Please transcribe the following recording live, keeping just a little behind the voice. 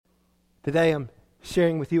Today I'm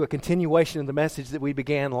sharing with you a continuation of the message that we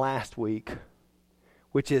began last week,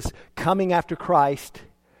 which is coming after Christ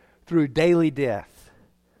through daily death.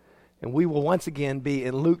 And we will once again be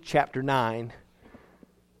in Luke chapter 9,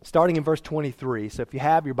 starting in verse 23. So if you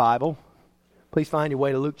have your Bible, please find your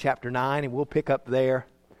way to Luke chapter 9, and we'll pick up there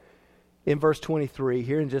in verse 23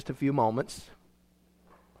 here in just a few moments.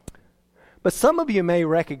 But some of you may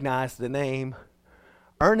recognize the name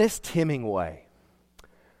Ernest Hemingway.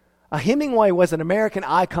 Hemingway was an American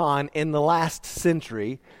icon in the last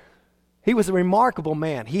century. He was a remarkable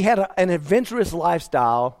man. He had an adventurous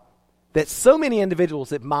lifestyle that so many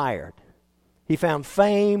individuals admired. He found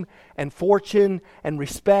fame and fortune and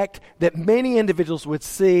respect that many individuals would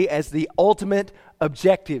see as the ultimate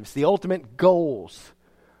objectives, the ultimate goals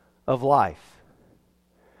of life.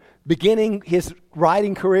 Beginning his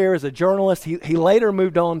writing career as a journalist, he later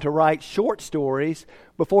moved on to write short stories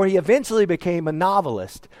before he eventually became a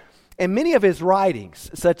novelist. And many of his writings,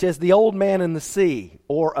 such as The Old Man and the Sea,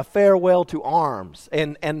 or A Farewell to Arms,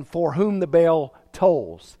 and For Whom the Bell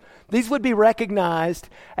Tolls, these would be recognized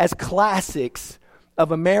as classics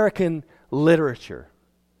of American literature.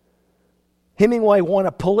 Hemingway won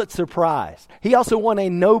a Pulitzer Prize. He also won a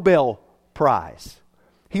Nobel Prize.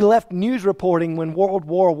 He left news reporting when World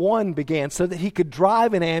War I began so that he could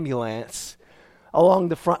drive an ambulance along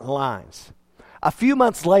the front lines. A few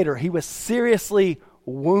months later, he was seriously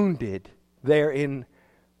wounded there in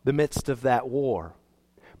the midst of that war.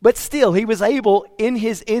 But still, he was able, in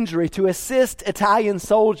his injury, to assist Italian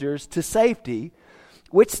soldiers to safety,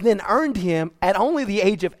 which then earned him, at only the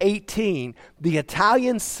age of 18, the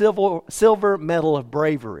Italian Silver Medal of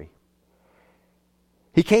Bravery.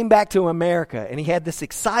 He came back to America, and he had this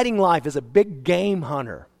exciting life as a big game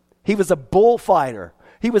hunter. He was a bullfighter.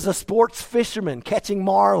 He was a sports fisherman catching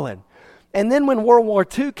marlin. And then when World War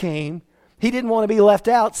II came, he didn't want to be left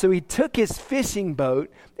out, so he took his fishing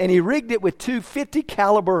boat and he rigged it with two 50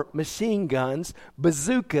 caliber machine guns,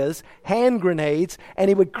 bazookas, hand grenades, and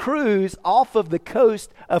he would cruise off of the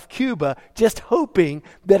coast of Cuba just hoping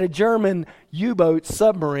that a German U-boat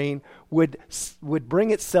submarine would bring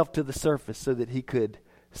itself to the surface so that he could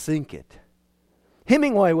sink it.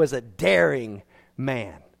 Hemingway was a daring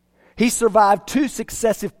man. He survived 2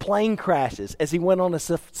 successive plane crashes as he went on a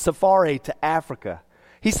safari to Africa.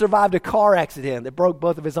 He survived a car accident that broke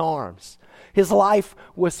both of his arms. His life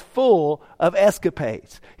was full of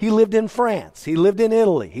escapades. He lived in France. He lived in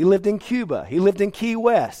Italy. He lived in Cuba. He lived in Key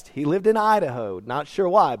West. He lived in Idaho. Not sure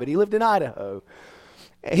why, but he lived in Idaho.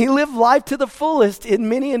 He lived life to the fullest in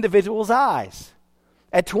many individuals' eyes.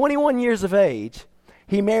 At 21 years of age,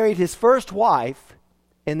 he married his first wife,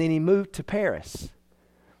 and then he moved to Paris.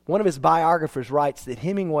 One of his biographers writes that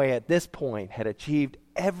Hemingway at this point had achieved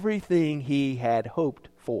everything he had hoped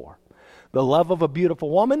for. The love of a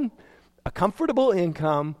beautiful woman, a comfortable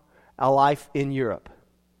income, a life in Europe.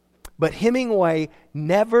 But Hemingway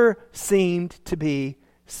never seemed to be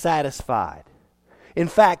satisfied. In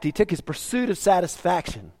fact, he took his pursuit of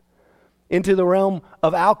satisfaction into the realm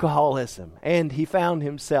of alcoholism, and he found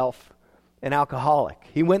himself an alcoholic.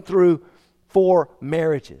 He went through 4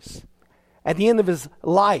 marriages. At the end of his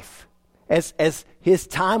life, as his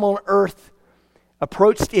time on earth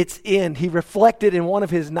approached its end, he reflected in one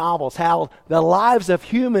of his novels how the lives of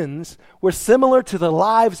humans were similar to the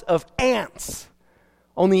lives of ants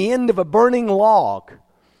on the end of a burning log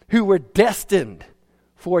who were destined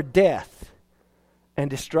for death and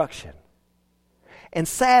destruction. And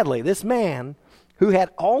sadly, this man who had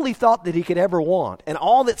all he thought that he could ever want and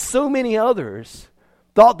all that so many others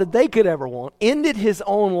thought that they could ever want, ended his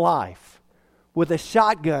own life with a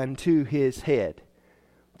shotgun to his head.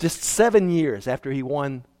 Just 7 years after he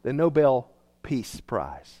won the Nobel Peace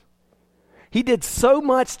Prize. He did so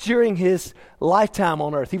much during his lifetime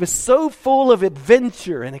on earth. He was so full of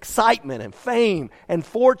adventure and excitement and fame and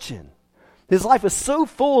fortune. His life was so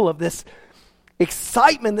full of this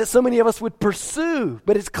excitement that so many of us would pursue.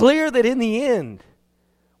 But it's clear that in the end,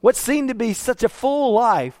 what seemed to be such a full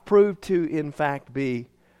life proved to, in fact, be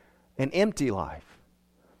an empty life.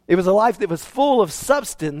 It was a life that was full of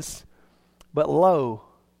substance, but low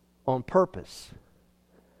on purpose.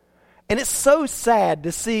 And it's so sad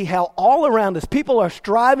to see how all around us people are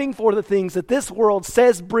striving for the things that this world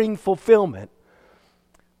says bring fulfillment,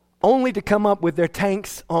 only to come up with their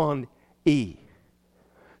tanks on E.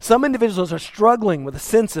 Some individuals are struggling with a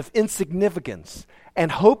sense of insignificance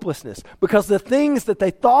and hopelessness because the things that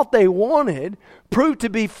they thought they wanted proved to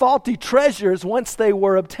be faulty treasures once they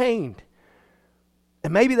were obtained.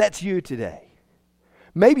 And maybe that's you today.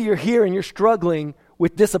 Maybe you're here and you're struggling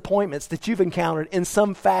with disappointments that you've encountered in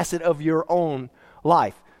some facet of your own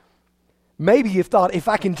life. Maybe you've thought, if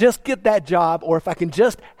I can just get that job, or if I can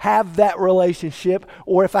just have that relationship,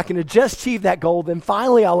 or if I can just achieve that goal, then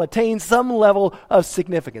finally I'll attain some level of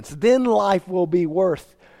significance. Then life will be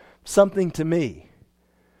worth something to me.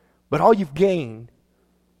 But all you've gained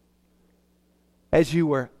as you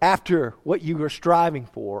were after what you were striving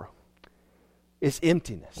for is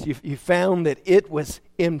emptiness. You found that it was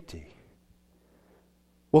empty.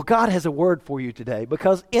 Well, God has a word for you today,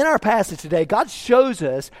 because in our passage today, God shows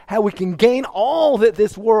us how we can gain all that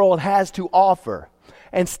this world has to offer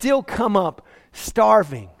and still come up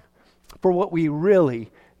starving for what we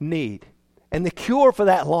really need. And the cure for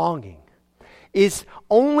that longing is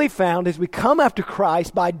only found as we come after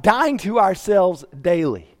Christ by dying to ourselves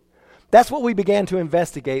daily. That's what we began to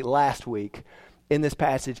investigate last week in this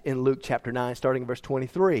passage in Luke chapter 9, starting in verse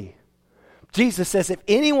 23. Jesus says, if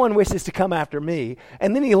anyone wishes to come after me,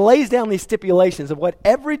 and then he lays down these stipulations of what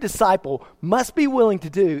every disciple must be willing to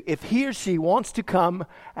do if he or she wants to come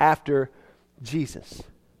after Jesus.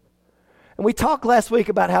 And we talked last week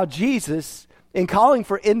about how Jesus, in calling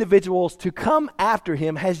for individuals to come after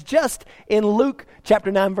him, has just in Luke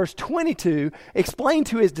chapter 9, verse 22, explained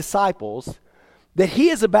to his disciples that he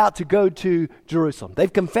is about to go to Jerusalem.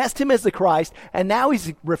 They've confessed him as the Christ, and now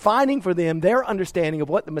he's refining for them their understanding of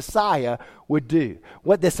what the Messiah would do,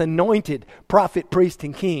 what this anointed prophet, priest,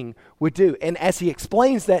 and king would do. And as he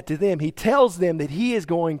explains that to them, he tells them that he is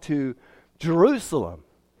going to Jerusalem,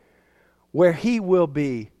 where he will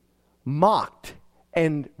be mocked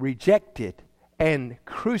and rejected and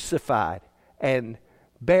crucified and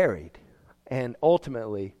buried and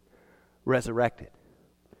ultimately resurrected.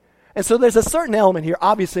 And so there's a certain element here,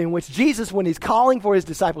 obviously, in which Jesus, when he's calling for his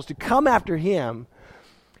disciples to come after him,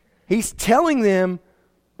 he's telling them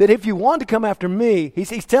that if you want to come after me,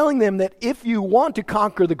 he's telling them that if you want to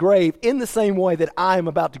conquer the grave in the same way that I am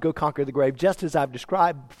about to go conquer the grave, just as I've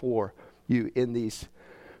described for you in these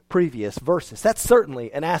previous verses. That's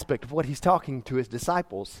certainly an aspect of what he's talking to his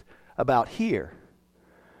disciples about here.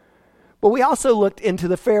 But we also looked into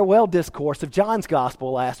the farewell discourse of John's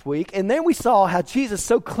gospel last week, and then we saw how Jesus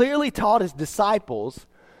so clearly taught his disciples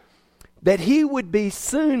that he would be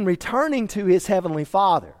soon returning to his heavenly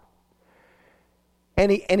Father.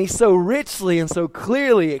 And he so richly and so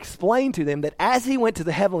clearly explained to them that as he went to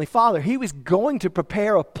the heavenly Father, he was going to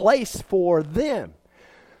prepare a place for them,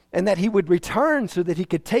 and that he would return so that he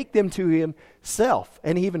could take them to himself.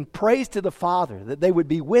 And he even prays to the Father that they would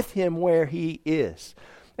be with him where he is.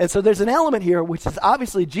 And so there's an element here which is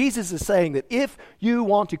obviously Jesus is saying that if you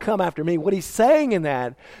want to come after me, what he's saying in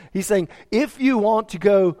that, he's saying if you want to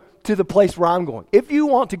go to the place where I'm going, if you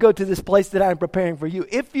want to go to this place that I'm preparing for you,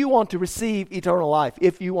 if you want to receive eternal life,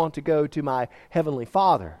 if you want to go to my heavenly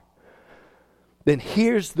Father, then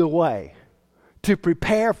here's the way to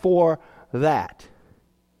prepare for that.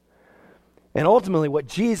 And ultimately what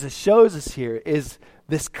Jesus shows us here is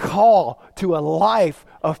this call to a life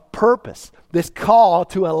of purpose, this call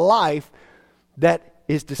to a life that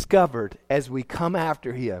is discovered as we come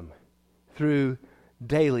after him through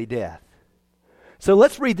daily death. So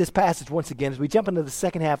let's read this passage once again as we jump into the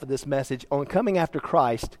second half of this message on coming after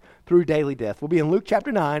Christ through daily death. We'll be in Luke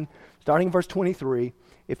chapter 9, starting in verse 23.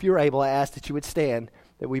 If you're able, I ask that you would stand,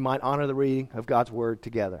 that we might honor the reading of God's word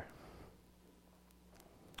together.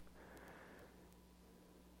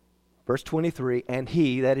 Verse 23, and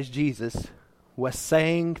he, that is Jesus, was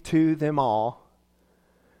saying to them all,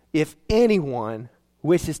 if anyone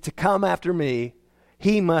wishes to come after me,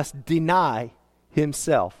 he must deny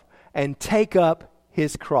himself and take up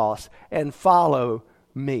his cross and follow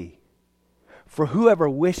me. For whoever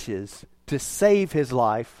wishes to save his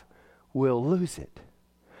life will lose it.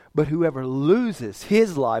 But whoever loses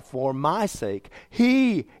his life for my sake,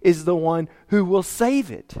 he is the one who will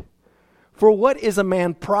save it. For what is a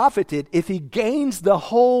man profited if he gains the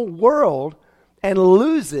whole world and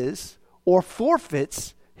loses or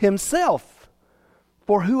forfeits himself?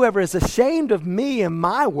 For whoever is ashamed of me and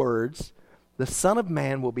my words, the Son of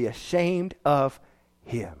Man will be ashamed of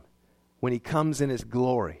him when he comes in his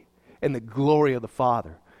glory and the glory of the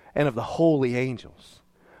Father and of the holy angels.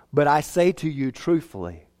 But I say to you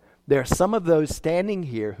truthfully, there are some of those standing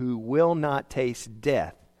here who will not taste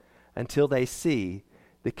death until they see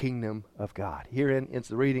the kingdom of God. Herein is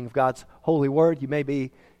the reading of God's holy word. You may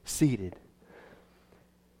be seated.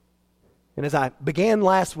 And as I began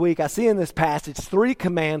last week, I see in this passage 3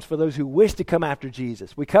 commands for those who wish to come after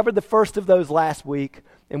Jesus. We covered the first of those last week,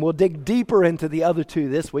 and we'll dig deeper into the other 2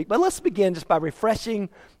 this week. But let's begin just by refreshing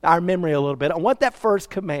our memory a little bit on what that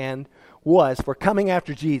first command was for coming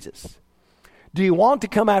after Jesus. Do you want to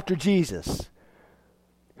come after Jesus?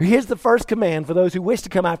 Here's the first command for those who wish to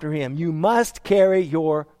come after him. You must carry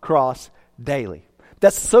your cross daily.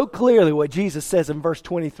 That's so clearly what Jesus says in verse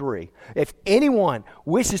 23. If anyone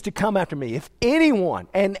wishes to come after me, if anyone,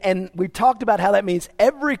 and we talked about how that means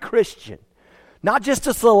every Christian, not just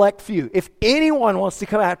a select few. If anyone wants to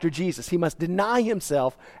come after Jesus, he must deny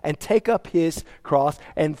himself and take up his cross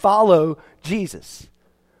and follow Jesus.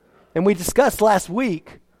 And we discussed last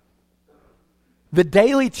week the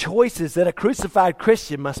daily choices that a crucified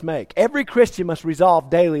Christian must make. Every Christian must resolve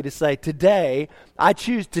daily to say, today I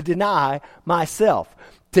choose to deny myself.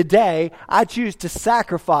 Today I choose to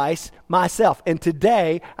sacrifice myself. And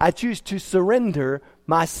today I choose to surrender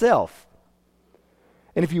myself.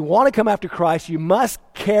 And if you want to come after Christ, you must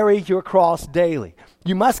carry your cross daily.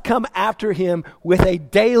 You must come after him with a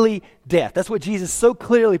daily death. That's what Jesus so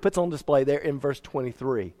clearly puts on display there in verse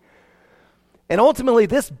 23. And ultimately,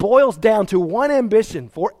 this boils down to one ambition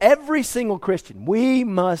for every single Christian. We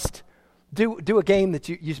must do a game that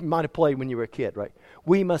you might have played when you were a kid, right?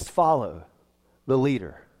 We must follow the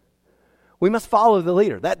leader. We must follow the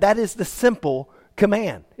leader. That is the simple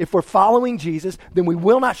command. If we're following Jesus, then we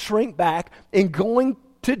will not shrink back in going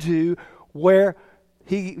to do what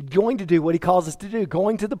he calls us to do,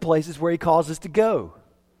 going to the places where he calls us to go.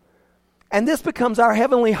 And this becomes our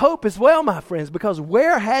heavenly hope as well, my friends, because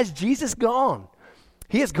where has Jesus gone?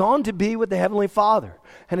 He has gone to be with the Heavenly Father.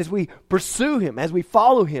 And as we pursue him, as we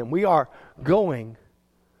follow him, we are going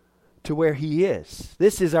to where he is.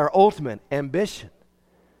 This is our ultimate ambition.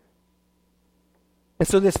 And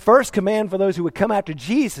so this first command for those who would come after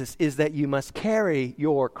Jesus is that you must carry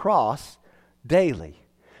your cross daily.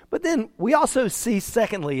 But then we also see,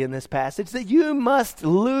 secondly, in this passage, that you must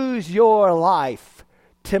lose your life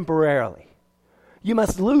temporarily. You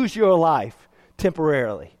must lose your life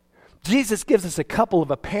temporarily. Jesus gives us a couple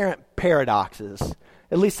of apparent paradoxes.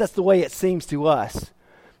 At least that's the way it seems to us.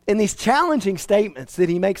 In these challenging statements that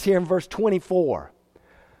he makes here in verse 24,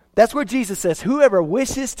 that's where Jesus says, whoever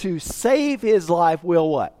wishes to save his life will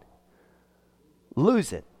what?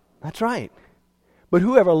 Lose it. That's right. But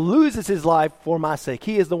whoever loses his life for my sake,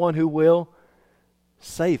 he is the one who will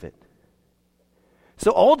save it.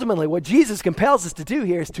 So ultimately, what Jesus compels us to do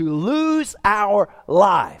here is to lose our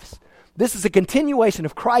lives. This is a continuation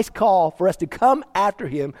of Christ's call for us to come after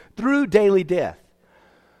him through daily death.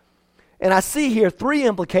 And I see here three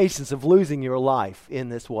implications of losing your life in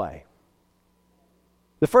this way.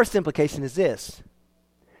 The first implication is this: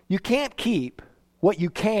 you can't keep what you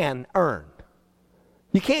can earn.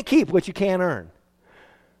 You can't keep what you can earn.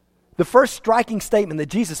 The first striking statement that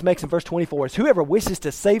Jesus makes in verse 24 is, whoever wishes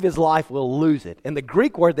to save his life will lose it. And the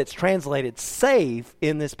Greek word that's translated save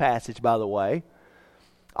in this passage, by the way,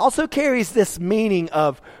 also carries this meaning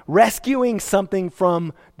of rescuing something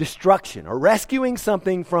from destruction, or rescuing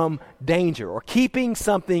something from danger, or keeping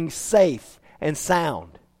something safe and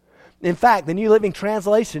sound. In fact, the New Living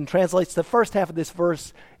Translation translates the first half of this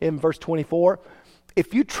verse in verse 24.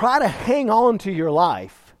 If you try to hang on to your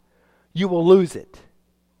life, you will lose it.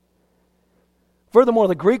 Furthermore,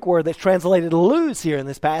 the Greek word that's translated lose here in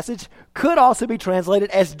this passage could also be translated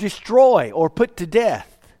as destroy or put to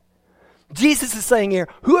death. Jesus is saying here,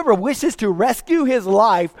 whoever wishes to rescue his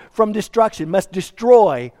life from destruction must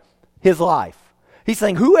destroy his life. He's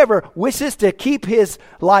saying whoever wishes to keep his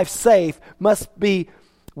life safe must be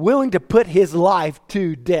willing to put his life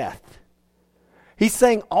to death. He's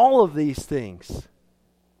saying all of these things,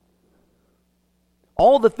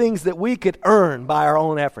 all the things that we could earn by our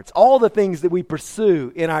own efforts, all the things that we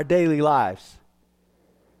pursue in our daily lives.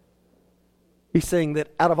 He's saying that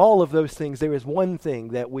out of all of those things, there is one thing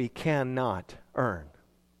that we cannot earn,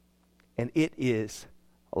 and it is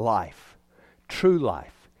life, true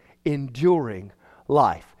life, enduring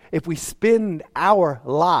life. If we spend our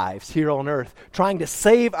lives here on earth trying to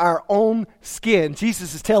save our own skin,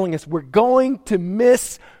 Jesus is telling us we're going to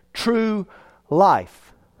miss true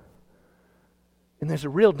life. And there's a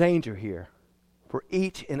real danger here for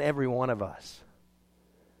each and every one of us.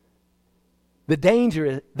 The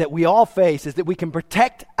danger that we all face is that we can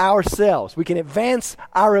protect ourselves, we can advance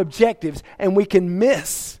our objectives, and we can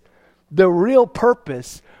miss the real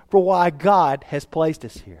purpose for why God has placed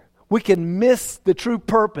us here. We can miss the true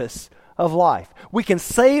purpose of life. We can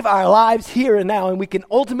save our lives here and now, and we can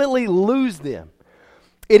ultimately lose them.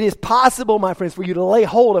 It is possible, my friends, for you to lay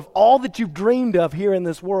hold of all that you've dreamed of here in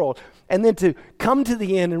this world, and then to come to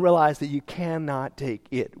the end and realize that you cannot take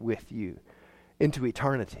it with you into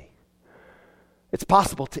eternity. It's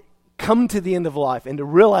possible to come to the end of life and to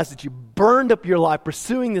realize that you burned up your life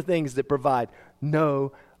pursuing the things that provide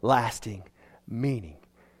no lasting meaning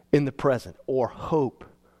in the present or hope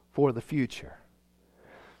for the future.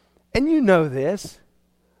 And you know this.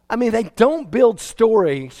 I mean, they don't build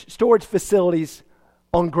storage facilities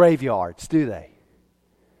on graveyards, do they?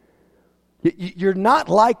 You're not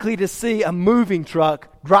likely to see a moving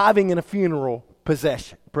truck driving in a funeral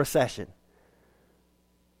procession.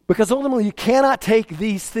 Because ultimately you cannot take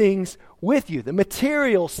these things with you. The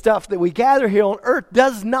material stuff that we gather here on earth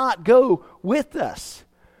does not go with us.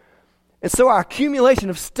 And so our accumulation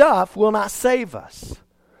of stuff will not save us.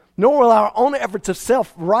 Nor will our own efforts of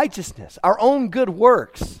self-righteousness, our own good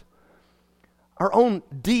works, our own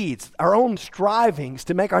deeds, our own strivings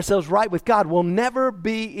to make ourselves right with God will never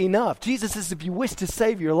be enough. Jesus says if you wish to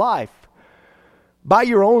save your life by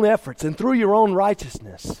your own efforts and through your own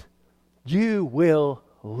righteousness, you will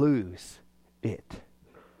lose it.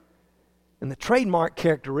 And the trademark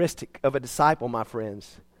characteristic of a disciple, my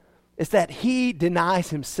friends, is that he denies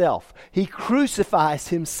himself. He crucifies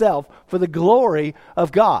himself for the glory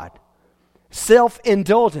of God.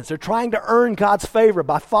 Self-indulgence or trying to earn God's favor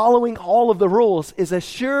by following all of the rules is a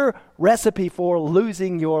sure recipe for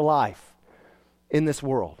losing your life in this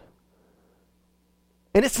world.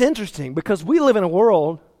 And it's interesting because we live in a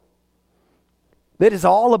world that is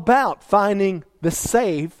all about finding the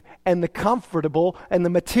safe and the comfortable and the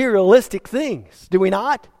materialistic things. Do we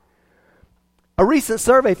not? A recent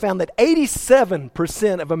survey found that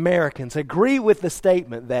 87% of Americans agree with the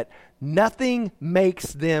statement that nothing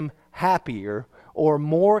makes them happier or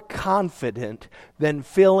more confident than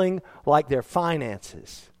feeling like their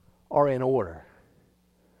finances are in order.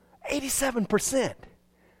 87%.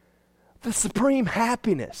 The supreme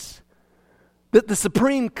happiness, that the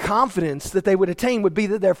supreme confidence that they would attain would be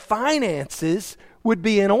that their finances would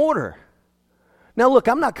be in order. Now look,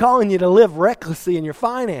 I'm not calling you to live recklessly in your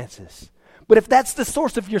finances. But if that's the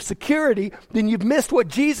source of your security, then you've missed what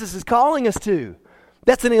Jesus is calling us to.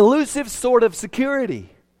 That's an elusive sort of security.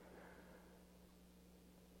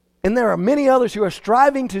 And there are many others who are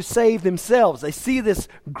striving to save themselves. They see this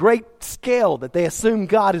great scale that they assume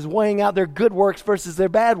God is weighing out their good works versus their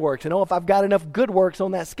bad works. And if I've got enough good works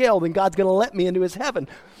on that scale, then God's going to let me into his heaven.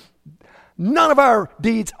 None of our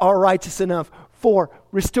deeds are righteous enough for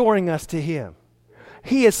restoring us to him.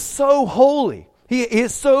 He is so holy. He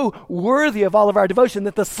is so worthy of all of our devotion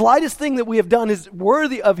that the slightest thing that we have done is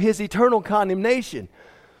worthy of his eternal condemnation.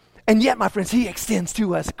 And yet, my friends, he extends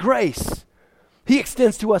to us grace. He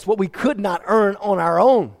extends to us what we could not earn on our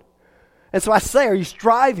own. And so I say, are you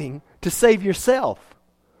striving to save yourself?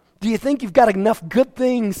 Do you think you've got enough good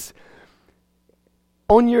things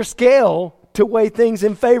on your scale to weigh things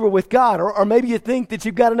in favor with God? Or maybe you think that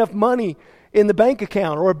you've got enough money in the bank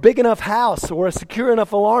account, or a big enough house, or a secure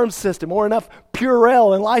enough alarm system, or enough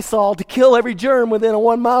Purell and Lysol to kill every germ within a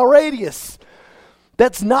 1-mile radius.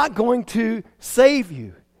 That's not going to save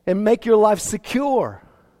you and make your life secure.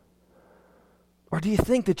 Or do you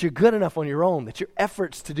think that you're good enough on your own, that your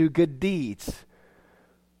efforts to do good deeds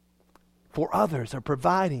for others are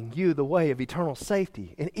providing you the way of eternal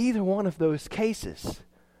safety? In either one of those cases,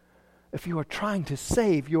 if you are trying to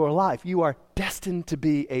save your life, you are destined to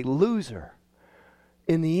be a loser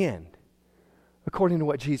in the end, according to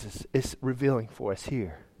what Jesus is revealing for us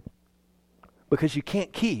here. Because you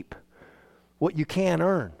can't keep what you can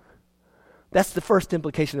earn. That's the first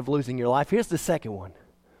implication of losing your life. Here's the second one.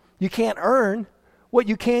 You can't earn what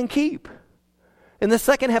you can keep. In the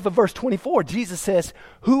second half of verse 24, Jesus says,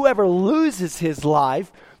 whoever loses his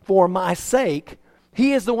life for my sake,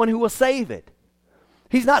 he is the one who will save it.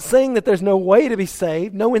 He's not saying that there's no way to be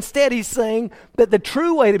saved. No, instead he's saying that the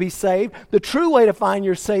true way to be saved, the true way to find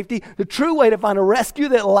your safety, the true way to find a rescue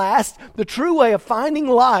that lasts, the true way of finding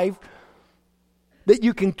life that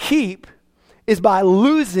you can keep is by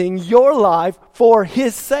losing your life for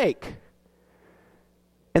his sake.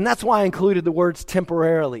 And that's why I included the words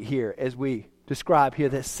temporarily here as we describe here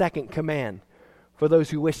this second command for those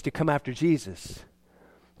who wish to come after Jesus.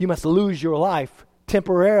 You must lose your life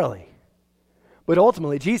temporarily. But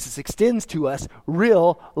ultimately, Jesus extends to us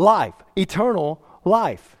real life, eternal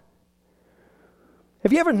life.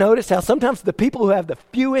 Have you ever noticed how sometimes the people who have the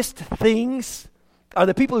fewest things are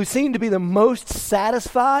the people who seem to be the most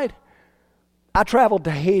satisfied? I traveled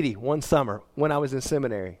to Haiti one summer when I was in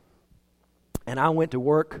seminary. And I went to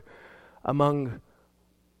work among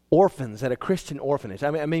orphans at a Christian orphanage.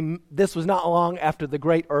 I mean, this was not long after the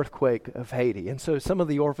great earthquake of Haiti. And so some of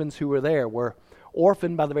the orphans who were there were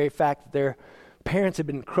orphaned by the very fact that their parents had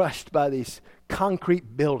been crushed by these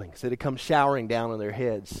concrete buildings that had come showering down on their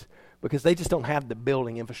heads because they just don't have the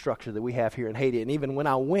building infrastructure that we have here in Haiti. And even when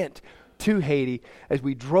I went to Haiti, as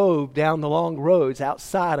we drove down the long roads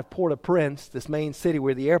outside of Port-au-Prince, this main city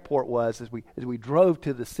where the airport was, as we drove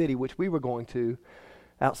to the city which we were going to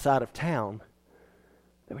outside of town,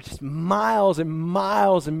 There were just miles and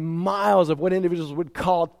miles and miles of what individuals would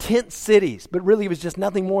call tent cities, but really it was just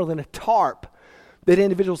nothing more than a tarp that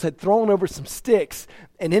individuals had thrown over some sticks,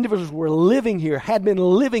 and individuals were living here, had been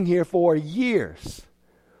living here for years.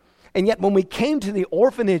 And yet when we came to the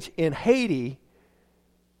orphanage in Haiti,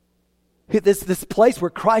 this place where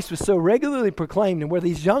Christ was so regularly proclaimed and where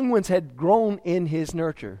these young ones had grown in his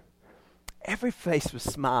nurture, every face was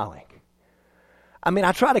smiling. I mean,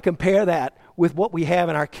 I try to compare that with what we have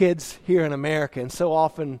in our kids here in America, and so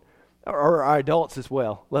often, or our adults as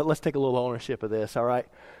well. Let's take a little ownership of this, all right?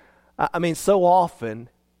 I mean, so often,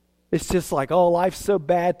 it's just like, oh, life's so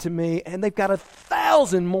bad to me, and they've got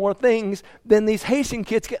 1,000 more things than these Haitian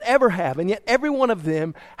kids could ever have, and yet every one of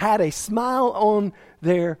them had a smile on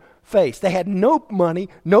their face. They had no money,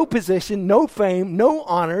 no position, no fame, no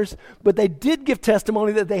honors, but they did give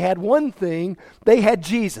testimony that they had one thing: they had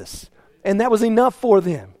Jesus, and that was enough for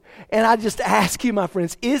them. And I just ask you, my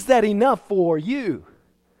friends, is that enough for you?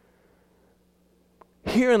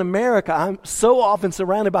 Here in America, I'm so often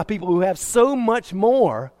surrounded by people who have so much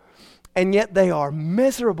more, and yet they are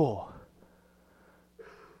miserable.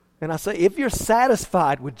 And I say, if you're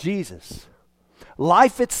satisfied with Jesus,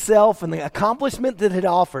 life itself and the accomplishment that it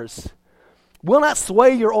offers will not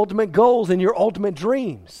sway your ultimate goals and your ultimate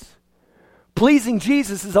dreams. Pleasing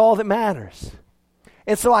Jesus is all that matters.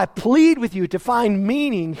 And so I plead with you to find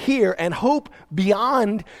meaning here and hope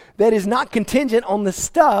beyond that is not contingent on the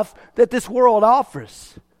stuff that this world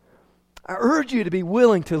offers. I urge you to be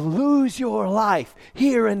willing to lose your life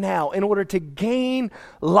here and now in order to gain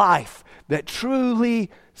life that truly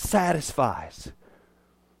satisfies.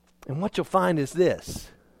 And what you'll find is this: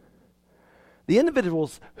 the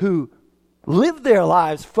individuals who live their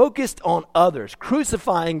lives focused on others,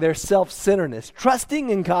 crucifying their self-centeredness, trusting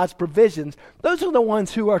in God's provisions, those are the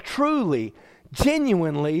ones who are truly,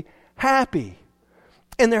 genuinely happy.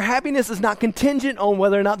 And their happiness is not contingent on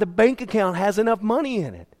whether or not the bank account has enough money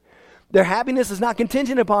in it. Their happiness is not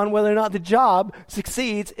contingent upon whether or not the job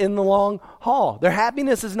succeeds in the long haul. Their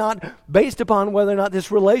happiness is not based upon whether or not this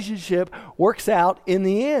relationship works out in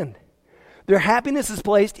the end. Their happiness is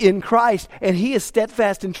placed in Christ, and He is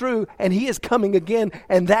steadfast and true, and He is coming again,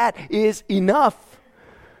 and that is enough.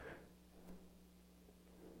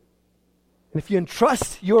 And if you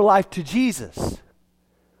entrust your life to Jesus,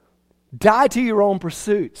 die to your own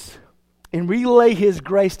pursuits, and relay His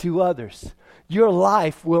grace to others, your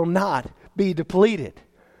life will not be depleted.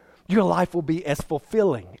 Your life will be as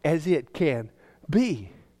fulfilling as it can be.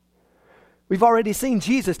 We've already seen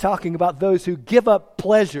Jesus talking about those who give up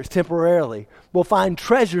pleasures temporarily will find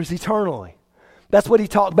treasures eternally. That's what He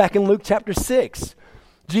taught back in Luke chapter 6.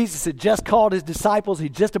 Jesus had just called His disciples. He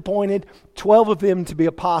just appointed 12 of them to be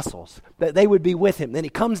apostles, that they would be with Him. Then He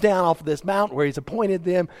comes down off of this mountain where He's appointed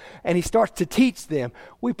them, and He starts to teach them.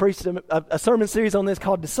 We preached a sermon series on this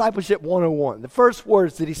called Discipleship 101. The first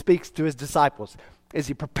words that He speaks to His disciples as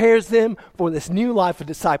He prepares them for this new life of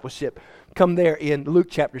discipleship come there in Luke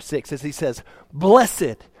chapter 6 as He says,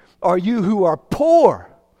 "Blessed are you who are poor,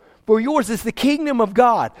 for yours is the kingdom of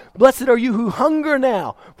God. Blessed are you who hunger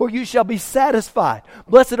now, for you shall be satisfied.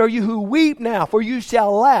 Blessed are you who weep now, for you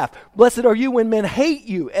shall laugh. Blessed are you when men hate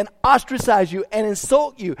you and ostracize you and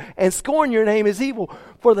insult you and scorn your name as evil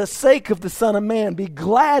for the sake of the Son of Man. Be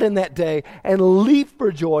glad in that day and leap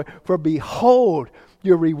for joy, for behold,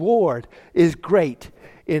 your reward is great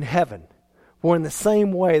in heaven. For in the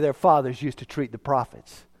same way their fathers used to treat the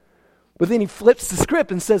prophets." But then He flips the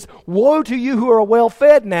script and says, "Woe to you who are well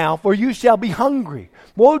fed now, for you shall be hungry.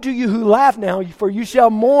 Woe to you who laugh now, for you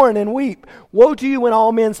shall mourn and weep. Woe to you when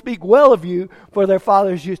all men speak well of you, for their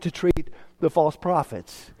fathers used to treat the false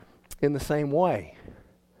prophets in the same way."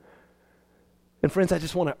 And friends, I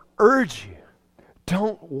just want to urge you,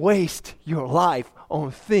 don't waste your life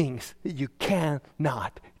on things that you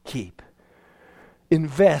cannot keep.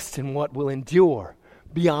 Invest in what will endure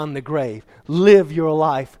beyond the grave. Live your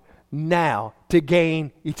life now to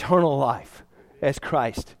gain eternal life as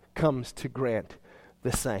Christ comes to grant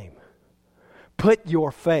the same. Put your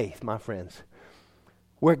faith, my friends,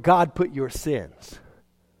 where God put your sins.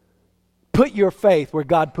 Put your faith where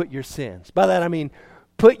God put your sins. By that I mean,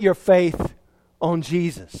 put your faith on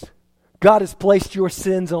Jesus. God has placed your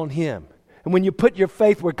sins on Him. And when you put your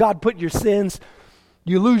faith where God put your sins,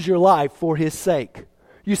 you lose your life for His sake.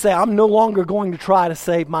 You say, I'm no longer going to try to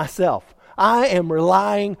save myself. I am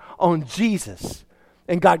relying on Jesus.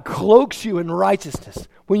 And God cloaks you in righteousness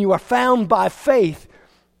when you are found by faith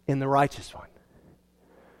in the righteous one.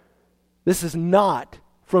 This is not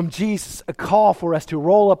from Jesus a call for us to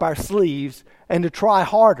roll up our sleeves and to try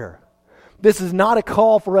harder. This is not a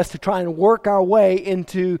call for us to try and work our way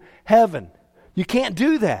into heaven. You can't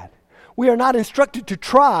do that. We are not instructed to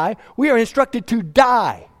try. We are instructed to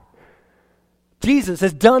die. Jesus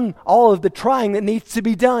has done all of the trying that needs to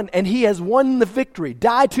be done, and he has won the victory.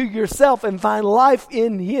 Die to yourself and find life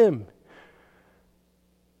in him.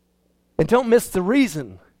 And don't miss the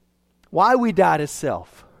reason why we die to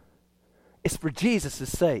self. It's for Jesus'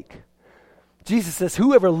 sake. Jesus says,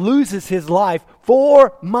 whoever loses his life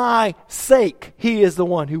for my sake, he is the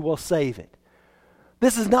one who will save it.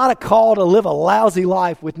 This is not a call to live a lousy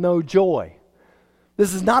life with no joy.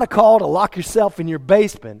 This is not a call to lock yourself in your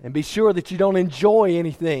basement and be sure that you don't enjoy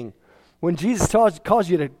anything. When Jesus calls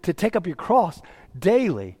you to take up your cross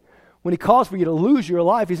daily, when he calls for you to lose your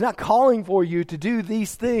life, he's not calling for you to do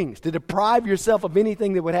these things, to deprive yourself of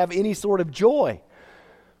anything that would have any sort of joy.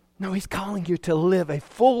 No, he's calling you to live a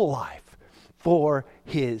full life for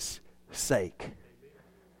his sake.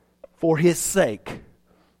 For his sake,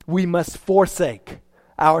 we must forsake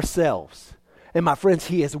ourselves. And my friends,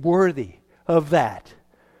 he is worthy of that.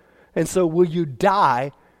 And so will you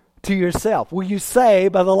die to yourself? Will you say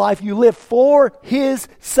by the life you live, for his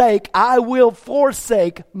sake, I will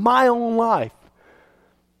forsake my own life?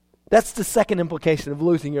 That's the second implication of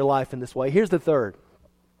losing your life in this way. Here's the third.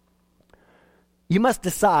 You must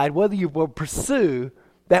decide whether you will pursue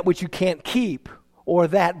that which you can't keep or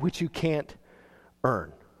that which you can't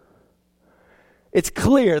earn. It's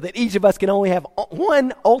clear that each of us can only have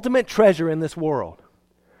one ultimate treasure in this world.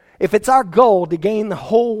 If it's our goal to gain the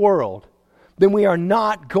whole world, then we are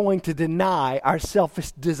not going to deny our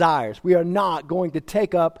selfish desires. We are not going to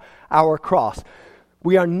take up our cross.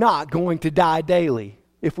 We are not going to die daily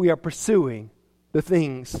if we are pursuing the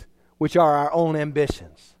things which are our own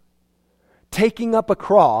ambitions. Taking up a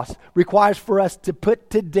cross requires for us to put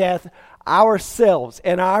to death ourselves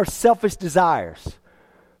and our selfish desires.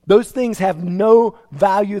 Those things have no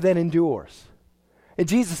value that endures. And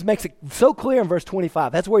Jesus makes it so clear in verse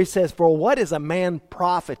 25. That's where he says, for what is a man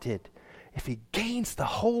profited if he gains the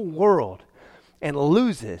whole world and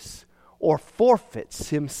loses or forfeits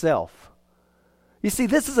himself? You see,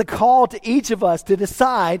 this is a call to each of us to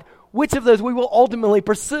decide which of those we will ultimately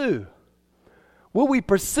pursue. Will we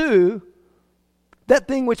pursue that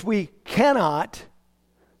thing which we cannot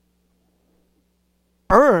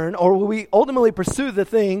earn, or will we ultimately pursue the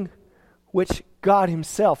thing which God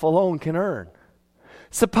himself alone can earn?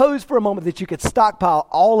 Suppose for a moment that you could stockpile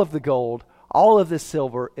all of the gold, all of the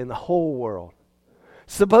silver in the whole world.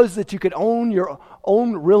 Suppose that you could own your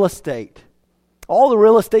own real estate, all the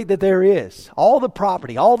real estate that there is, all the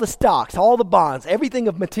property, all the stocks, all the bonds, everything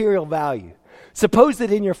of material value. Suppose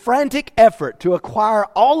that in your frantic effort to acquire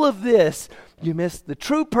all of this, you miss the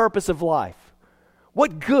true purpose of life.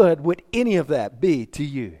 What good would any of that be to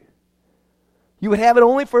you? You would have it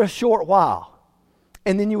only for a short while,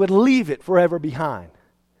 and then you would leave it forever behind.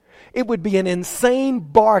 It would be an insane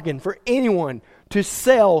bargain for anyone to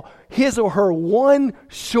sell his or her one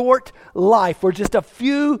short life for just a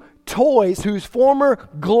few toys whose former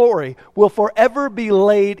glory will forever be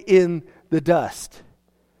laid in the dust.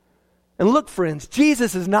 And look, friends,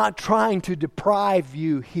 Jesus is not trying to deprive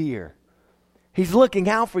you here. He's looking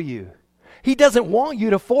out for you. He doesn't want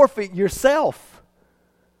you to forfeit yourself.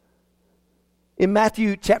 In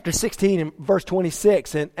Matthew chapter 16 and verse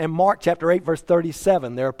 26 and Mark chapter 8 verse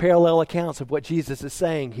 37, there are parallel accounts of what Jesus is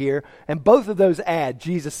saying here. And both of those add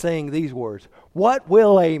Jesus saying these words, what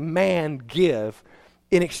will a man give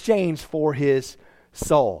in exchange for his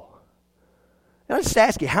soul? And I just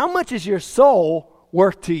ask you, how much is your soul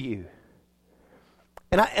worth to you?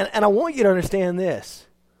 And I want you to understand this.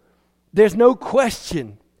 There's no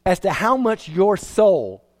question as to how much your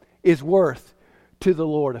soul is worth to the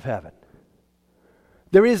Lord of heaven.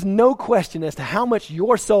 There is no question as to how much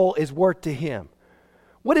your soul is worth to him.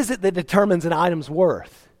 What is it that determines an item's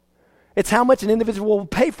worth? It's how much an individual will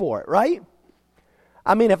pay for it, right?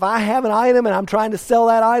 I mean, if I have an item and I'm trying to sell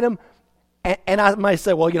that item, and I might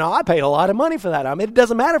say, well, I paid a lot of money for that item. It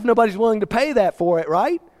doesn't matter if nobody's willing to pay that for it,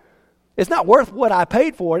 right? It's not worth what I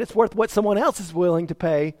paid for it. It's worth what someone else is willing to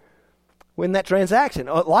pay in that transaction.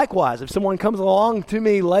 Likewise, if someone comes along to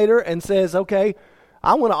me later and says, okay,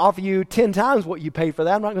 I want to offer you 10 times what you paid for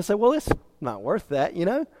that, I'm not going to say, well, it's not worth that,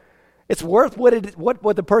 It's worth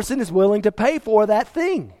what the person is willing to pay for that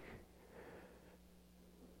thing.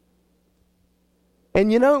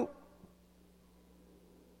 And you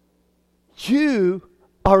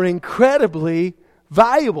are incredibly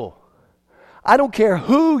valuable. I don't care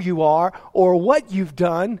who you are or what you've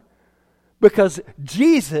done, because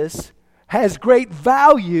Jesus has great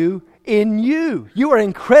value in you. You are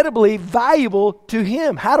incredibly valuable to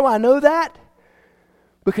him. How do I know that?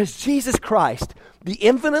 Because Jesus Christ, the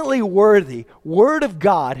infinitely worthy Word of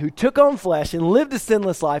God who took on flesh and lived a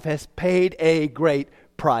sinless life, has paid a great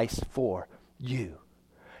price for you.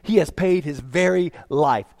 He has paid his very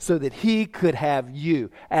life so that he could have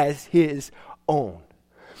you as his own.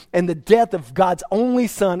 And the death of God's only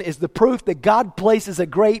Son is the proof that God places a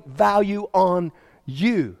great value on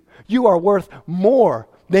you. You are worth more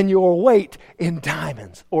than your weight in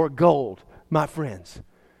diamonds or gold, my friends.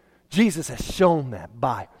 Jesus has shown that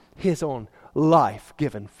by his own life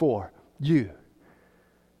given for you.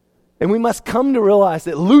 And we must come to realize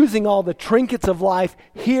that losing all the trinkets of life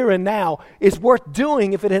here and now is worth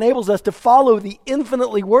doing if it enables us to follow the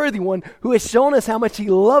infinitely worthy one who has shown us how much he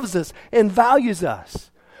loves us and values us.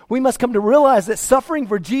 We must come to realize that suffering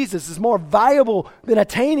for Jesus is more valuable than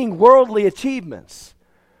attaining worldly achievements.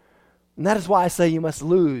 And that is why I say you must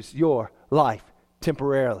lose your life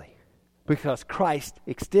temporarily. Because Christ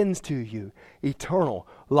extends to you eternal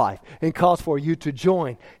life and calls for you to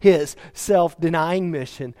join his self-denying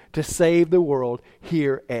mission to save the world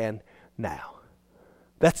here and now.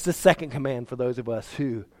 That's the second command for those of us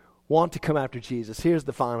who want to come after Jesus. Here's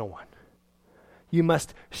the final one. You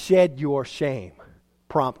must shed your shame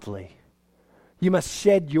promptly. You must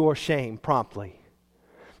shed your shame promptly.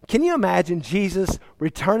 Can you imagine Jesus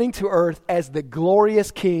returning to earth as the glorious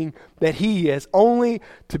King that he is, only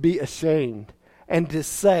to be ashamed and to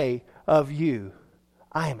say of you,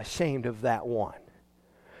 I am ashamed of that one?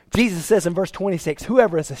 Jesus says in verse 26,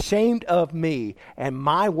 whoever is ashamed of me and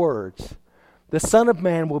my words, the Son of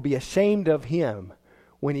Man will be ashamed of him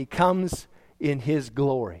when he comes in his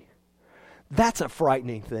glory. That's a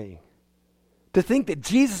frightening thing. To think that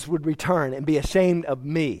Jesus would return and be ashamed of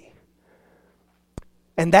me.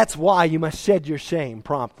 And that's why you must shed your shame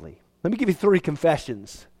promptly. Let me give you 3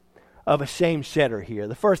 confessions of a shame shedder here.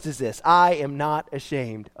 The first is this: I am not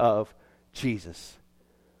ashamed of Jesus.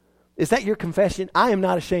 Is that your confession? I am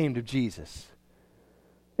not ashamed of Jesus.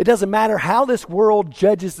 It doesn't matter how this world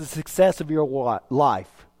judges the success of your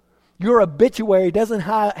life. Your obituary doesn't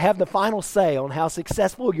have the final say on how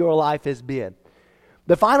successful your life has been.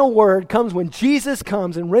 The final word comes when Jesus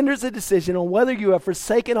comes and renders a decision on whether you have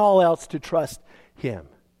forsaken all else to trust him.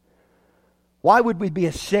 Why would we be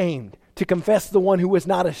ashamed to confess the one who was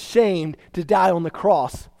not ashamed to die on the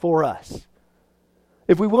cross for us?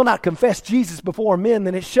 If we will not confess Jesus before men,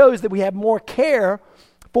 then it shows that we have more care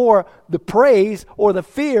for the praise or the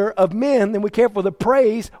fear of men than we care for the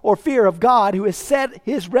praise or fear of God, who has set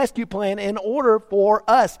his rescue plan in order for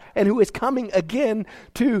us and who is coming again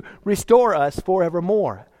to restore us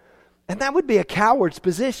forevermore. And that would be a coward's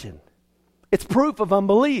position. It's proof of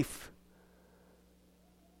unbelief.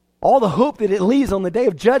 All the hope that it leaves on the day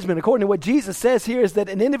of judgment, according to what Jesus says here, is that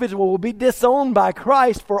an individual will be disowned by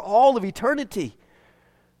Christ for all of eternity.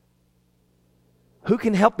 Who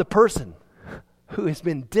can help the person who has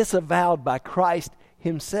been disavowed by Christ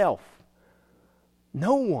himself?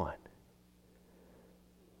 No one.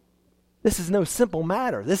 This is no simple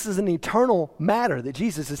matter. This is an eternal matter that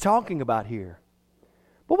Jesus is talking about here.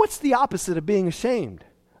 But what's the opposite of being ashamed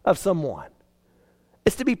of someone?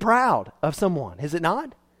 It's to be proud of someone, is it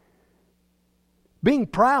not? Being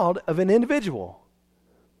proud of an individual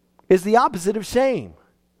is the opposite of shame.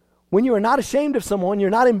 When you are not ashamed of someone,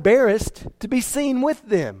 you're not embarrassed to be seen with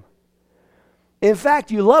them. In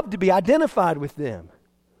fact, you love to be identified with them.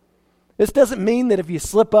 This doesn't mean that if you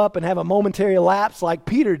slip up and have a momentary lapse like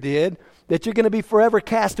Peter did, that you're going to be forever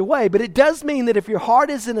cast away. But it does mean that if your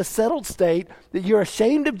heart is in a settled state, that you're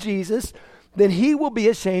ashamed of Jesus, then he will be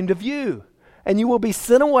ashamed of you. And you will be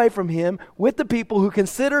sent away from him with the people who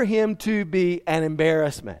consider him to be an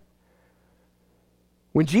embarrassment.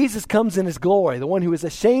 When Jesus comes in his glory, the one who is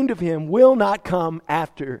ashamed of him will not come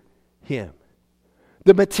after him.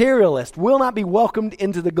 The materialist will not be welcomed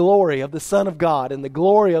into the glory of the Son of God and the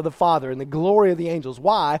glory of the Father and the glory of the angels.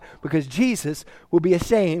 Why? Because Jesus will be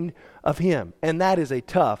ashamed of him. And that is a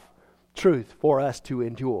tough truth for us to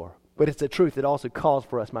endure. But it's a truth that also calls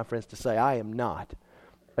for us, my friends, to say, I am not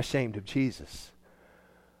ashamed of Jesus.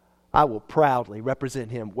 I will proudly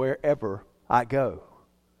represent him wherever I go.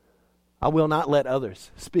 I will not let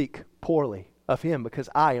others speak poorly of him because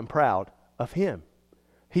I am proud of him.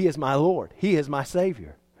 He is my Lord. He is my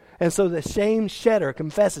Savior. And so the shame shedder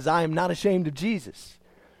confesses, I am not ashamed of Jesus.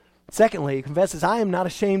 Secondly, he confesses, I am not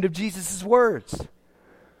ashamed of Jesus' words.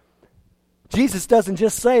 Jesus doesn't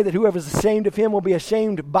just say that whoever is ashamed of him will be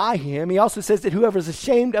ashamed by him. He also says that whoever is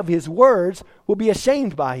ashamed of his words will be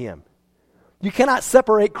ashamed by him. You cannot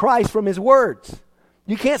separate Christ from his words.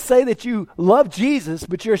 You can't say that you love Jesus,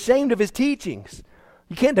 but you're ashamed of his teachings.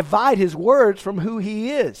 You can't divide his words from who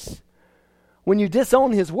he is. When you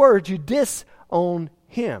disown his words, you disown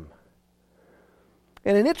him.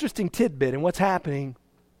 And an interesting tidbit in what's happening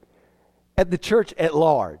at the church at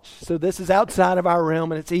large. So this is outside of our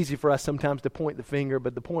realm, and it's easy for us sometimes to point the finger,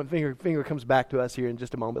 but the finger comes back to us here in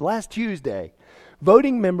just a moment. Last Tuesday,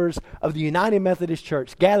 voting members of the United Methodist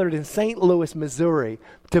Church gathered in St. Louis, Missouri,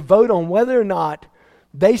 to vote on whether or not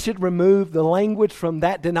they should remove the language from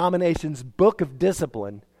that denomination's Book of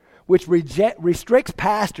Discipline, which restricts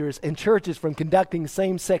pastors and churches from conducting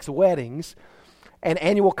same-sex weddings and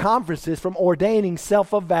annual conferences from ordaining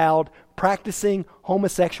self-avowed, practicing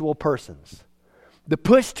homosexual persons. The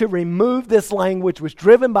push to remove this language was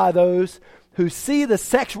driven by those who see the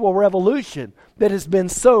sexual revolution that has been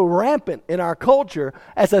so rampant in our culture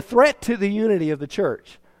as a threat to the unity of the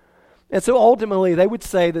church. And so ultimately, they would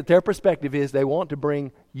say that their perspective is they want to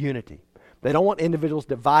bring unity. They don't want individuals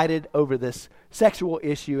divided over this sexual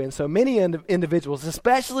issue. And so many individuals,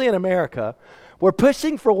 especially in America, were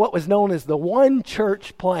pushing for what was known as the One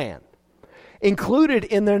Church Plan. Included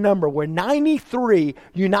in their number were 93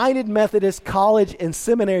 United Methodist College and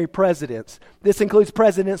Seminary presidents. This includes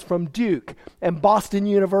presidents from Duke and Boston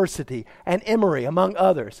University and Emory, among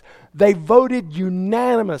others. They voted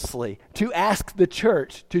unanimously to ask the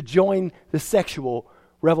church to join the sexual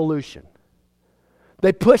revolution.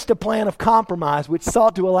 They pushed a plan of compromise which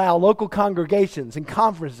sought to allow local congregations and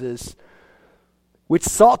conferences, which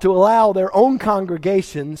sought to allow their own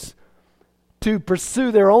congregations to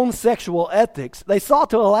pursue their own sexual ethics. They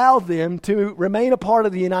sought to allow them to remain a part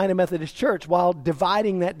of the United Methodist Church while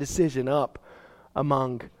dividing that decision up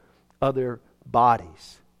among other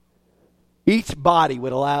bodies. Each body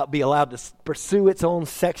would be allowed to pursue its own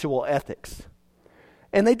sexual ethics.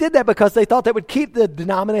 And they did that because they thought that would keep the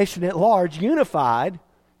denomination at large unified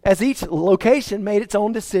as each location made its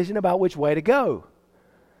own decision about which way to go.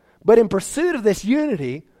 But in pursuit of this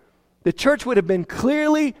unity, the church would have been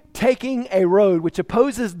clearly taking a road which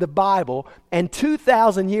opposes the Bible and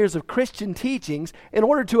 2,000 years of Christian teachings in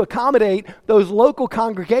order to accommodate those local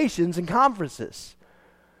congregations and conferences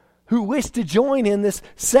who wish to join in this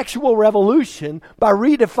sexual revolution by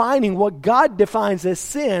redefining what God defines as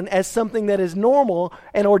sin as something that is normal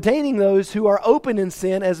and ordaining those who are open in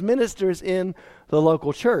sin as ministers in the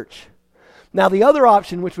local church. Now, the other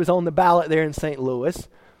option which was on the ballot there in St. Louis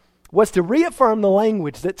was to reaffirm the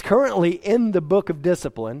language that's currently in the Book of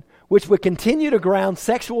Discipline, which would continue to ground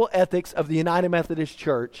sexual ethics of the United Methodist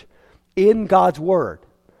Church in God's Word.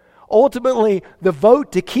 Ultimately, the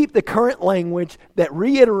vote to keep the current language that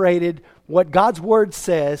reiterated what God's Word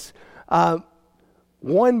says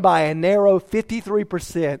won by a narrow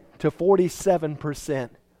 53% to 47%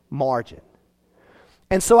 margin.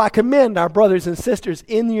 And so I commend our brothers and sisters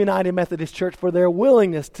in the United Methodist Church for their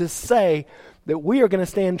willingness to say that we are going to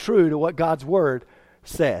stand true to what God's Word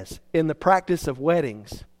says in the practice of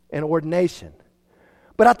weddings and ordination.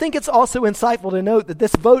 But I think it's also insightful to note that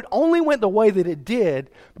this vote only went the way that it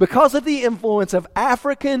did because of the influence of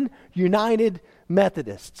African United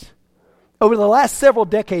Methodists. Over the last several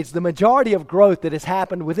decades, the majority of growth that has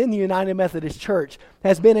happened within the United Methodist Church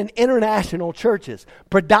has been in international churches,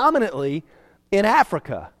 predominantly in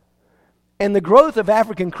Africa. And the growth of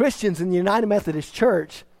African Christians in the United Methodist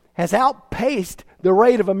Church has outpaced the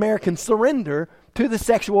rate of American surrender to the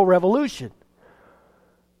sexual revolution.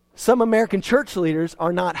 Some American church leaders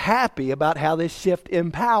are not happy about how this shift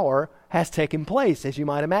in power has taken place, as you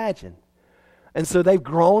might imagine. And so they've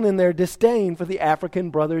grown in their disdain for the African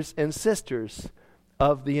brothers and sisters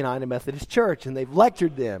of the United Methodist Church, and they've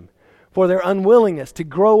lectured them for their unwillingness to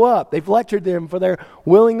grow up. They've lectured them for their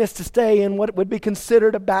willingness to stay in what would be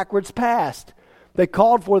considered a backwards past. They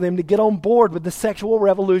called for them to get on board with the sexual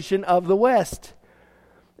revolution of the West.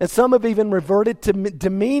 And some have even reverted to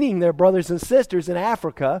demeaning their brothers and sisters in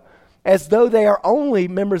Africa as though they are only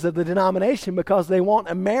members of the denomination because they want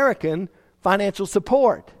American financial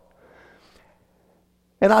support.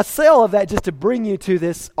 And I say all of that just to bring you to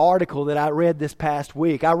this article that I read this past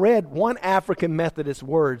week. I read One African Methodist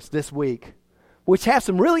Words this week, which have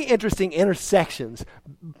some really interesting intersections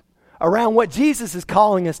around what Jesus is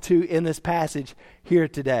calling us to in this passage here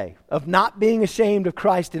today, of not being ashamed of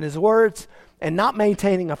Christ and His words and not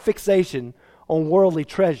maintaining a fixation on worldly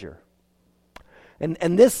treasure. And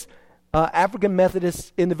this African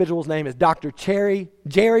Methodist individual's name is Dr. Jerry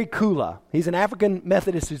Kula. He's an African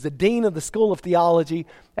Methodist who's the dean of the School of Theology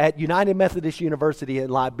at United Methodist University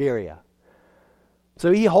in Liberia.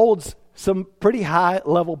 So he holds some pretty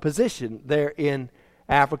high-level position there in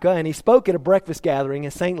Africa, and he spoke at a breakfast gathering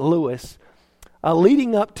in St. Louis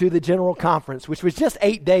leading up to the General Conference, which was just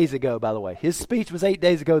 8 days ago, by the way. His speech was 8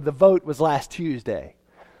 days ago. The vote was last Tuesday.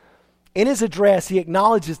 In his address, he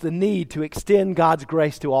acknowledges the need to extend God's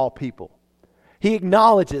grace to all people. He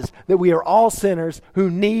acknowledges that we are all sinners who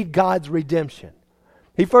need God's redemption.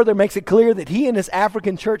 He further makes it clear that he and his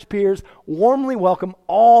African church peers warmly welcome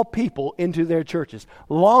all people into their churches,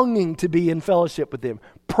 longing to be in fellowship with them,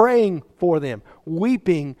 praying for them,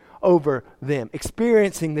 weeping over them,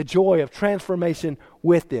 experiencing the joy of transformation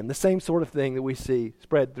with them. The same sort of thing that we see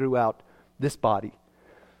spread throughout this body.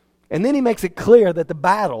 And then he makes it clear that the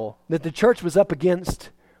battle that the church was up against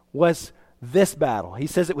was this battle. He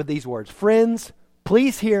says it with these words, "Friends,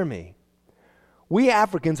 please hear me. We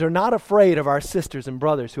Africans are not afraid of our sisters and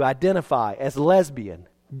brothers who identify as lesbian,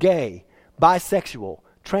 gay, bisexual,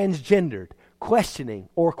 transgendered, questioning,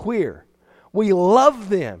 or queer. We love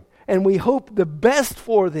them and we hope the best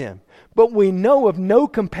for them, but we know of no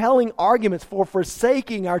compelling arguments for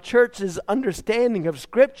forsaking our church's understanding of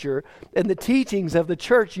Scripture and the teachings of the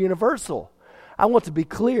church universal." I want to be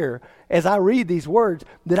clear as I read these words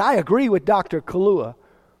that I agree with Dr. Kulua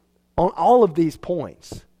on all of these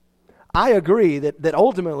points. I agree that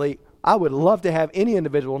ultimately I would love to have any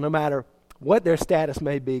individual, no matter what their status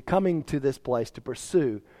may be, coming to this place to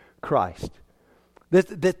pursue Christ.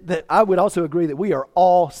 That I would also agree that we are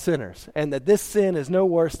all sinners and that this sin is no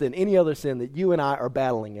worse than any other sin that you and I are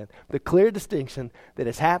battling in. The clear distinction that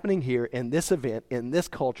is happening here in this event, in this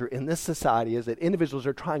culture, in this society is that individuals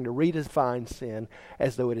are trying to redefine sin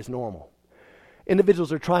as though it is normal.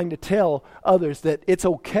 Individuals are trying to tell others that it's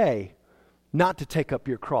okay not to take up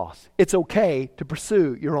your cross. It's okay to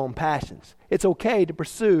pursue your own passions. It's okay to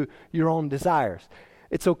pursue your own desires.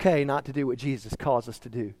 It's okay not to do what Jesus calls us to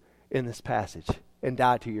do in this passage and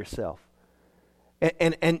die to yourself.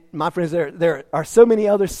 And my friends, there are so many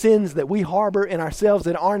other sins that we harbor in ourselves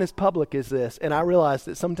that aren't as public as this. And I realize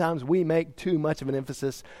that sometimes we make too much of an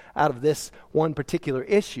emphasis out of this one particular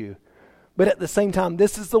issue. But at the same time,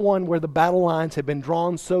 this is the one where the battle lines have been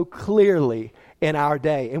drawn so clearly in our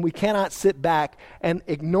day. And we cannot sit back and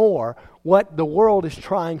ignore what the world is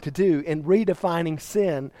trying to do in redefining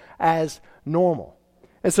sin as normal.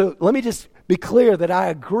 And so let me just be clear that I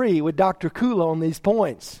agree with Dr. Kula on these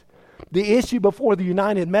points. The issue before the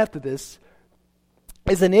United Methodists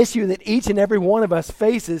is an issue that each and every one of us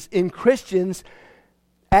faces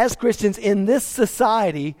as Christians in this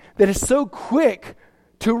society that is so quick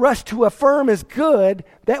to rush to affirm as good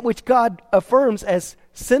that which God affirms as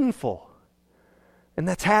sinful. And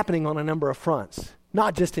that's happening on a number of fronts.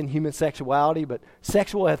 Not just in human sexuality, but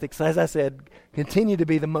sexual ethics, as I said, continue to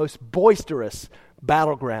be the most boisterous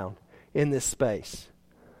battleground in this space.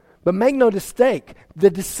 But make no mistake,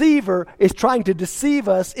 the deceiver is trying to deceive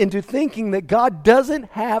us into thinking that God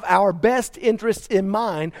doesn't have our best interests in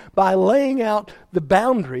mind by laying out the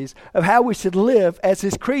boundaries of how we should live as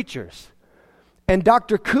His creatures. And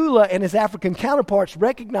Dr. Kula and his African counterparts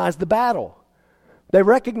recognize the battle. They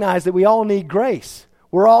recognize that we all need grace.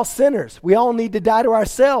 We're all sinners. We all need to die to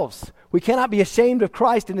ourselves. We cannot be ashamed of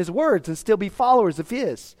Christ and His words and still be followers of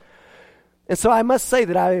His. And so I must say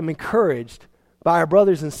that I am encouraged by our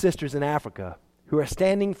brothers and sisters in Africa who are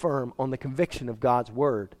standing firm on the conviction of God's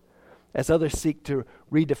Word as others seek to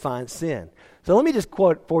redefine sin. So let me just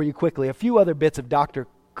quote for you quickly a few other bits of Dr.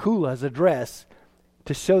 Kula's address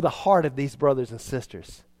to show the heart of these brothers and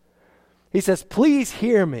sisters. He says, "Please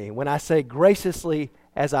hear me when I say graciously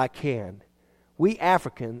as I can. We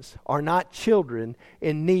Africans are not children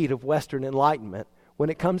in need of Western enlightenment when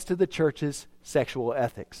it comes to the church's sexual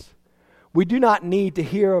ethics. We do not need to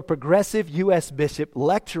hear a progressive U.S. bishop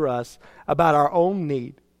lecture us about our own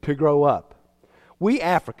need to grow up. We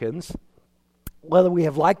Africans, whether we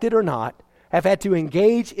have liked it or not, have had to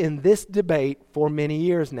engage in this debate for many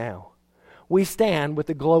years now. We stand with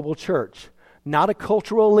the global church, not a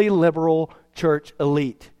culturally liberal church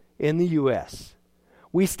elite in the U.S.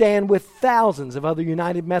 We stand with thousands of other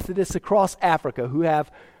United Methodists across Africa who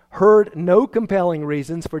have heard no compelling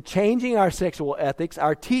reasons for changing our sexual ethics,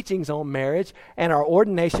 our teachings on marriage, and our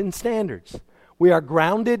ordination standards. We are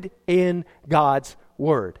grounded in God's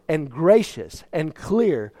Word and gracious and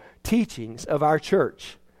clear teachings of our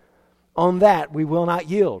church. On that, we will not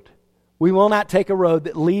yield. We will not take a road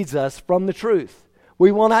that leads us from the truth.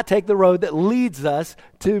 We will not take the road that leads us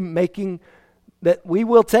to we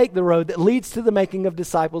will take the road that leads to the making of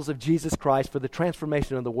disciples of Jesus Christ for the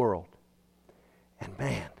transformation of the world." And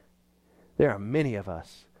man, there are many of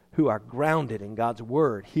us who are grounded in God's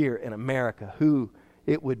Word here in America who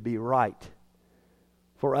it would be right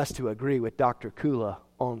for us to agree with Dr. Kula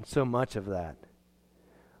on so much of that.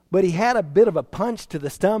 But he had a bit of a punch to the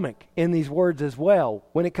stomach in these words as well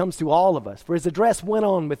when it comes to all of us. For his address went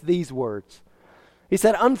on with these words. He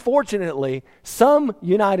said, unfortunately, some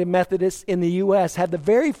United Methodists in the U.S. have the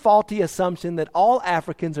very faulty assumption that all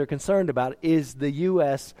Africans are concerned about is the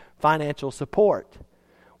U.S. financial support.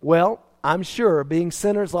 Well, I'm sure, being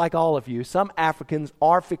sinners like all of you, some Africans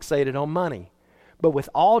are fixated on money. But with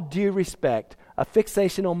all due respect, a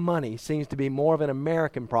fixation on money seems to be more of an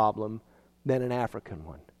American problem than an African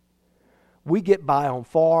one. We get by on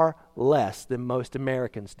far less than most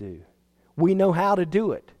Americans do. We know how to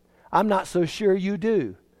do it. I'm not so sure you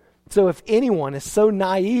do. So if anyone is so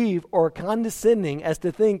naive or condescending as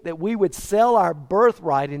to think that we would sell our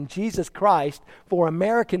birthright in Jesus Christ for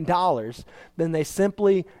American dollars, then they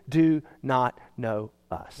simply do not know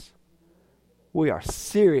us. We are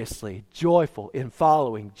seriously joyful in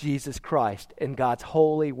following Jesus Christ and God's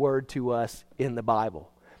holy word to us in the Bible.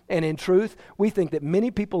 And in truth, we think that many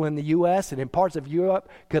people in the U.S. and in parts of Europe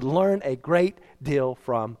could learn a great deal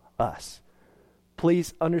from us.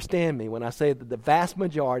 Please understand me when I say that the vast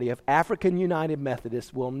majority of African United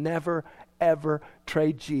Methodists will never, ever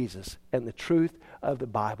trade Jesus and the truth of the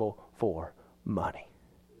Bible for money.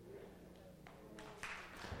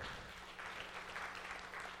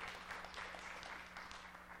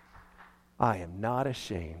 I am not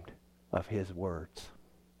ashamed of his words.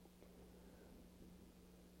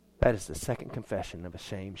 That is the second confession of a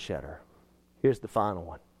shame shedder. Here's the final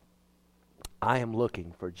one. I am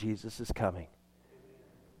looking for Jesus' coming.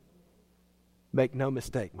 Make no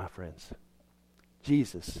mistake, my friends.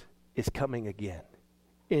 Jesus is coming again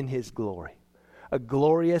in his glory. A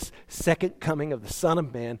glorious second coming of the Son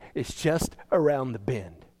of Man is just around the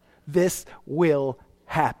bend. This will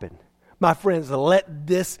happen. My friends, let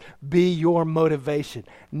this be your motivation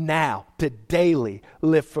now to daily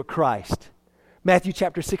live for Christ. Matthew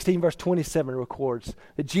chapter 16, verse 27 records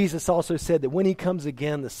that Jesus also said that when he comes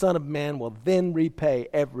again, the Son of Man will then repay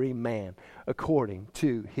every man according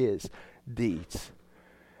to his deeds.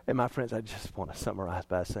 And my friends, I just want to summarize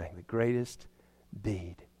by saying the greatest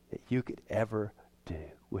deed that you could ever do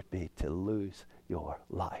would be to lose your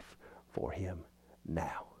life for him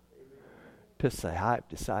now. To say, I've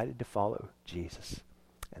decided to follow Jesus,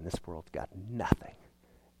 and this world's got nothing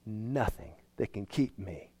that can keep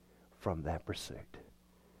me from that pursuit.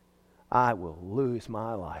 I will lose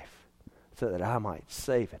my life so that I might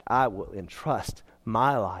save it. I will entrust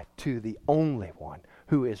my life to the only one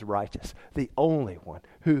who is righteous, the only one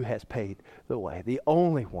who has paid the way, the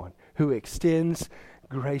only one who extends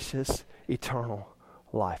gracious, eternal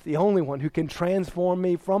life, the only one who can transform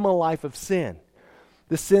me from a life of sin,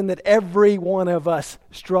 the sin that every one of us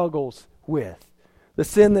struggles with, the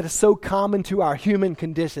sin that is so common to our human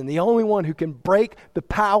condition. The only one who can break the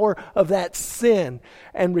power of that sin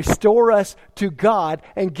and restore us to God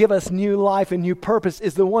and give us new life and new purpose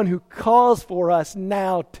is the one who calls for us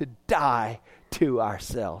now to die to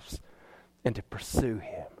ourselves and to pursue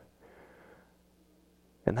him.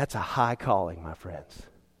 And that's a high calling, my friends.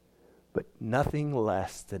 But nothing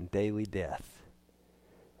less than daily death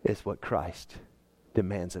is what Christ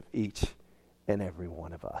demands of each and every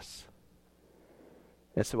one of us.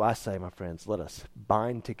 And so I say, my friends, let us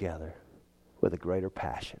bind together with a greater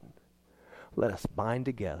passion. Let us bind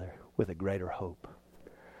together with a greater hope.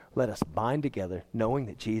 Let us bind together knowing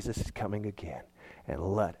that Jesus is coming again. And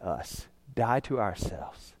let us die to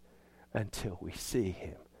ourselves until we see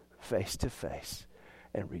him face to face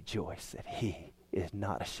and rejoice that he is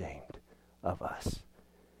not ashamed of us.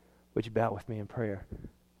 Would you bow with me in prayer?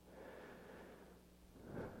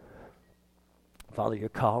 Father, your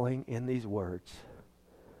calling in these words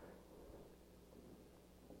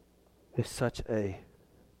is such a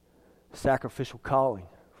sacrificial calling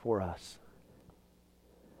for us.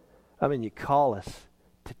 I mean, you call us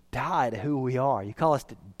to die to who we are. You call us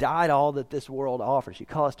to die to all that this world offers. You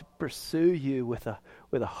call us to pursue you with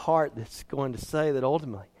a heart that's going to say that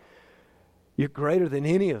ultimately you're greater than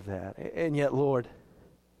any of that. And yet, Lord,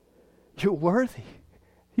 you're worthy.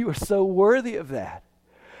 You are so worthy of that.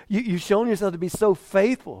 You've shown yourself to be so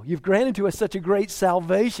faithful. You've granted to us such a great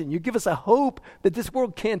salvation. You give us a hope that this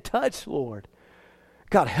world can't touch, Lord.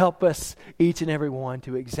 God, help us, each and every one,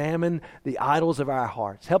 to examine the idols of our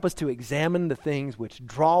hearts. Help us to examine the things which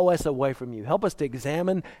draw us away from you. Help us to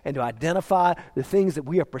examine and to identify the things that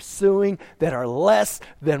we are pursuing that are less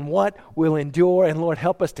than what will endure. And Lord,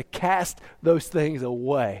 help us to cast those things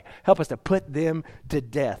away. Help us to put them to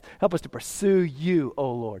death. Help us to pursue you,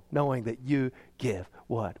 O Lord, knowing that you give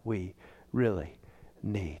what we really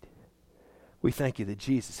need. We thank you that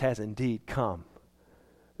Jesus has indeed come,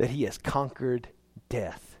 that he has conquered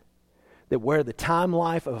death, that where the time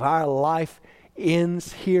life of our life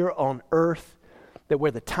ends here on earth, that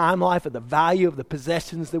where the time life of the value of the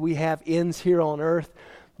possessions that we have ends here on earth,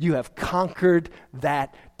 you have conquered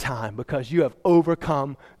that time because you have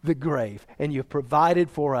overcome the grave and you've provided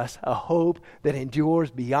for us a hope that endures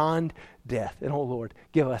beyond death. And oh Lord,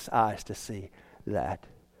 give us eyes to see that.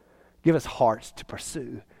 Give us hearts to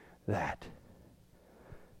pursue that.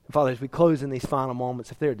 And Father, as we close in these final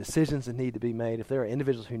moments, if there are decisions that need to be made, if there are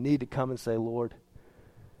individuals who need to come and say, Lord,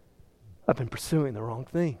 I've been pursuing the wrong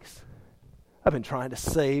things. I've been trying to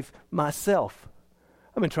save myself.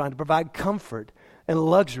 I've been trying to provide comfort and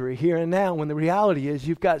luxury here and now when the reality is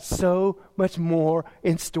you've got so much more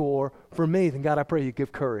in store for me. Then God, I pray you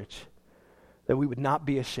give courage that we would not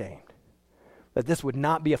be ashamed, that this would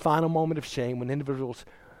not be a final moment of shame when individuals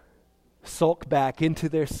sulk back into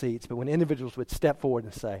their seats, but when individuals would step forward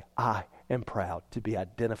and say, I am proud to be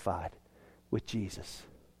identified with Jesus.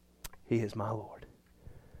 He is my Lord.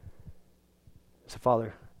 So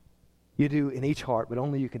Father, you do in each heart what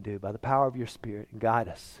only you can do by the power of your Spirit, and guide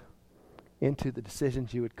us into the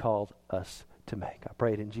decisions you would call us to make. I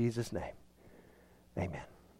pray it in Jesus' name. Amen.